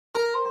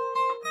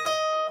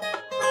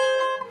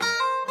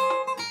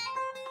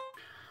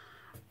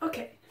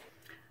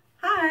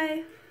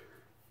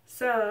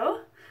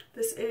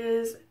this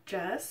is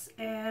Jess,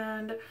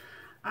 and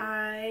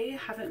I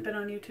haven't been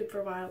on YouTube for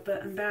a while,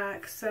 but I'm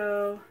back,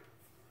 so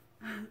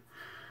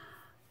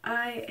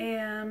I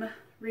am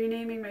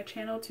renaming my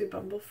channel to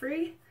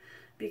Bumblefree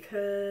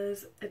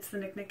because it's the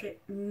nickname.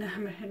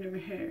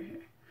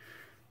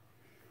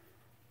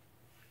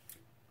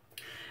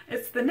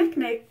 It's the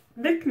nickname.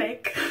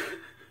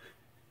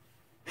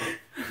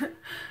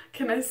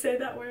 Can I say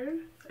that word?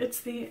 It's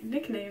the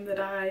nickname that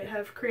I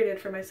have created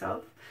for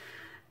myself,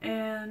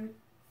 and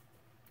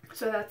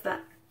so that's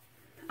that.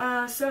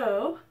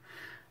 So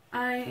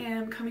I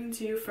am coming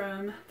to you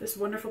from this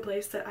wonderful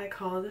place that I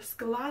call the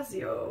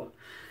Sglazio,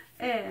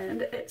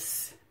 and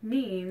it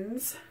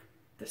means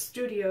the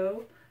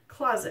studio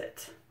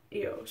closet.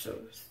 So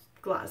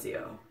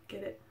Sglazio,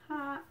 get it?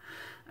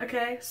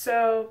 Okay,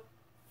 so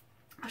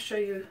I'll show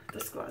you the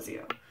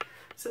Sglazio.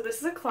 So this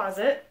is a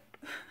closet.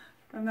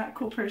 I'm that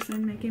cool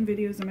person making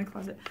videos in my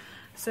closet.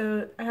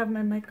 So I have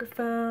my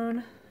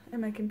microphone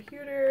and my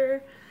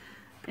computer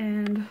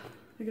and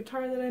the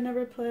guitar that I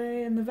never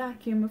play and the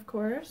vacuum, of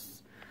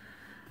course,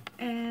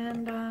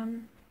 and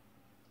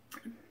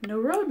no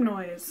road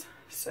noise.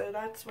 So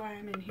that's why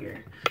I'm in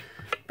here.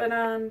 But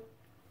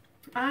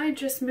I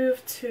just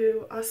moved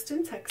to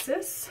Austin,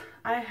 Texas.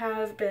 I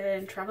have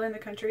been traveling the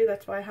country.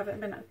 That's why I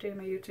haven't been updating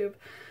my YouTube.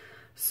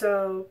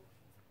 So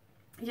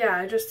yeah,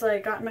 I just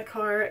like got in my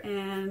car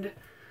and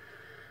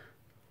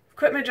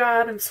quit my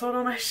job and sold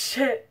all my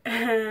shit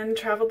and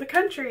traveled the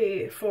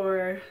country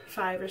for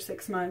 5 or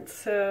 6 months.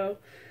 So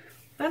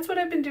that's what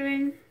I've been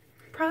doing.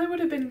 Probably would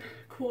have been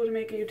cool to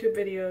make YouTube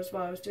videos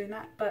while I was doing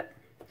that, but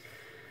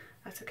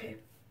that's okay.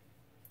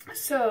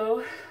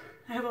 So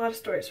I have a lot of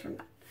stories from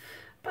that.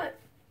 But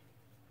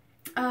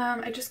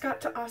I just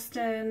got to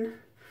Austin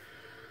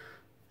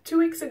 2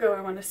 weeks ago,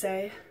 I want to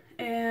say,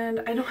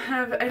 and I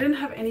didn't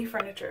have any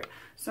furniture.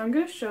 So I'm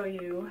going to show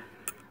you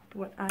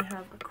what I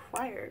have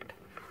acquired.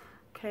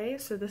 Okay,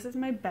 so this is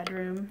my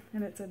bedroom,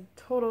 and it's a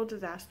total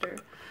disaster.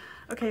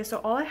 Okay,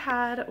 so all I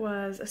had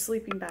was a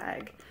sleeping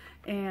bag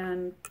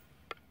and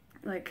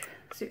like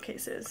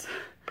suitcases.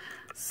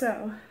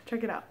 So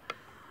check it out.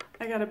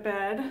 I got a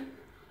bed,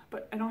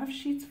 but I don't have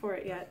sheets for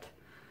it yet.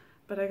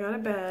 But I got a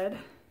bed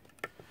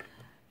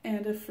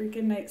and a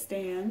freaking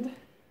nightstand,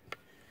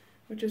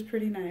 which is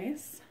pretty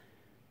nice,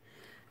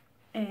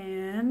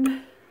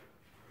 and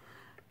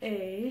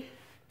a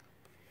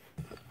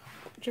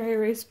dry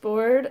erase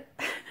board.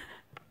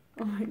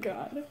 Oh my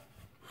god.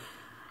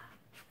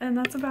 And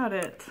that's about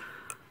it.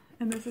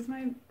 And this is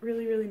my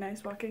really, really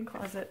nice walk-in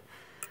closet.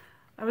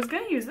 I was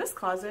going to use this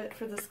closet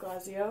for the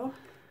Sglazio,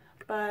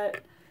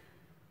 but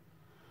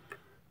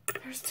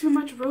there's too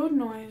much road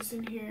noise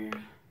in here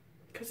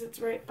because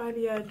it's right by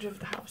the edge of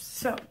the house.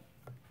 So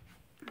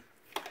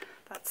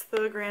that's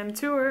the grand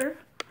tour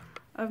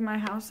of my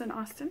house in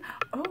Austin.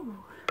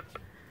 Oh,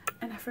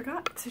 and I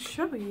forgot to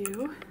show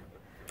you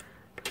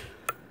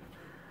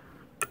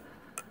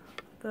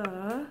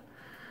the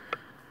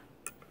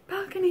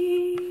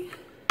balcony.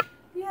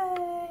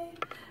 Yay!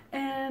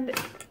 And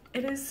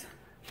it is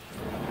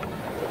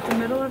the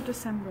middle of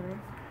December,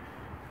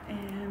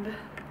 and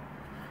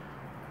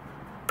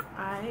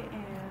I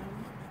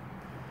am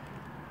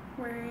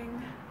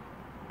wearing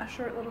a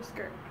short little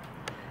skirt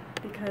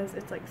because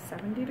it's like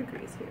 70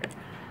 degrees here.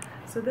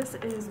 So this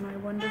is my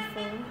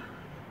wonderful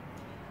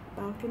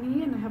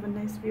balcony, and I have a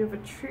nice view of a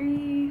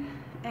tree,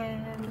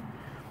 and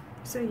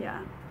so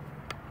yeah,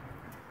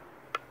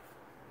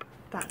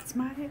 that's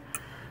my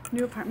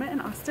new apartment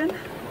in Austin.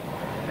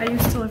 I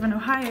used to live in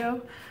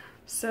Ohio,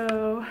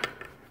 so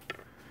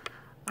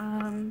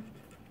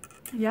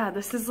yeah,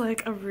 this is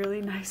like a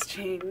really nice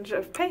change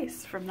of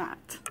pace from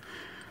that.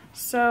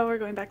 So we're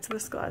going back to the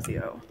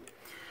Sglazio.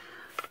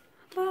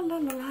 La la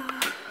la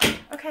la.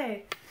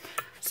 Okay,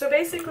 so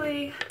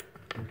basically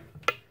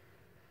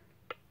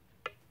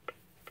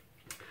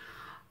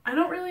I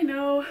don't really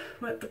know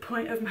what the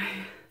point of my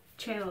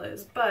channel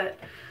is, but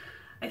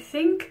I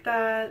think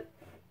that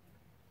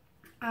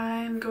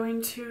I'm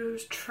going to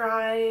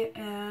try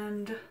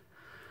and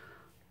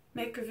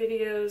make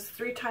videos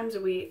 3 times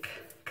a week,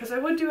 because I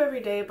would do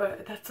every day,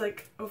 but that's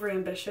like over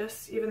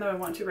ambitious. Even though I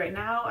want to right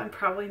now, I'm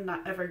probably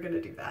not ever going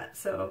to do that.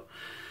 So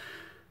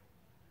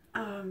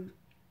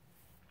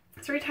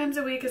 3 times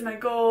a week is my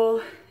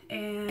goal,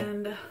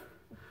 and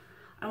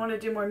I want to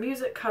do more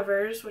music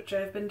covers, which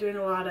I've been doing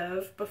a lot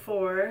of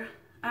before.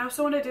 I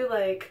also want to do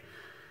like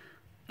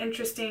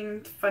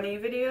interesting, funny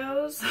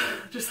videos,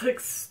 just like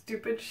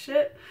stupid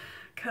shit,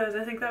 because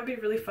I think that would be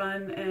really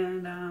fun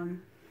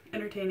and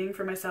entertaining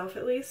for myself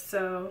at least.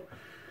 So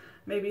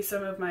maybe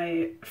some of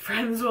my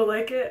friends will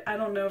like it. I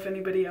don't know if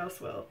anybody else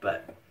will,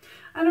 but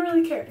I don't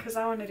really care because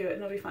I want to do it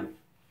and it'll be fun.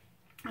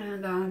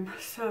 And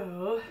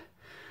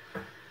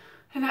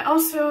and I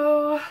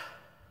also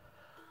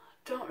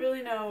don't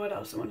really know what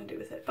else I want to do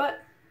with it,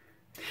 but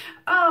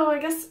oh, I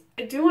guess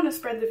I do want to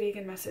spread the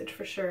vegan message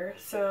for sure.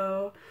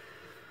 So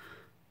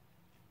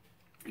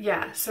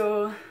yeah,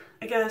 so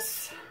I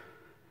guess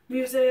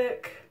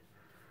music,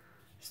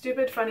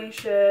 stupid funny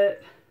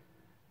shit,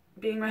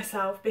 being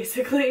myself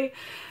basically,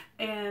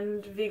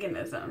 and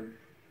veganism.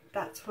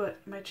 That's what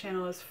my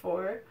channel is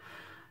for.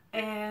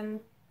 And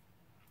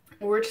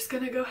we're just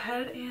gonna go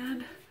ahead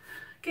and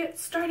get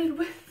started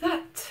with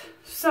that.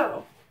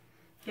 So,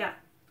 yeah,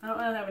 I don't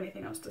really have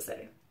anything else to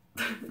say.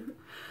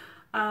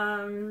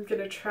 I'm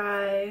gonna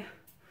try,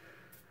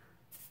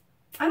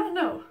 I don't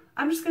know.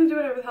 I'm just gonna do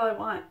whatever the hell I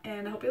want,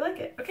 and I hope you like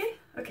it, okay?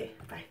 Okay,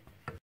 bye.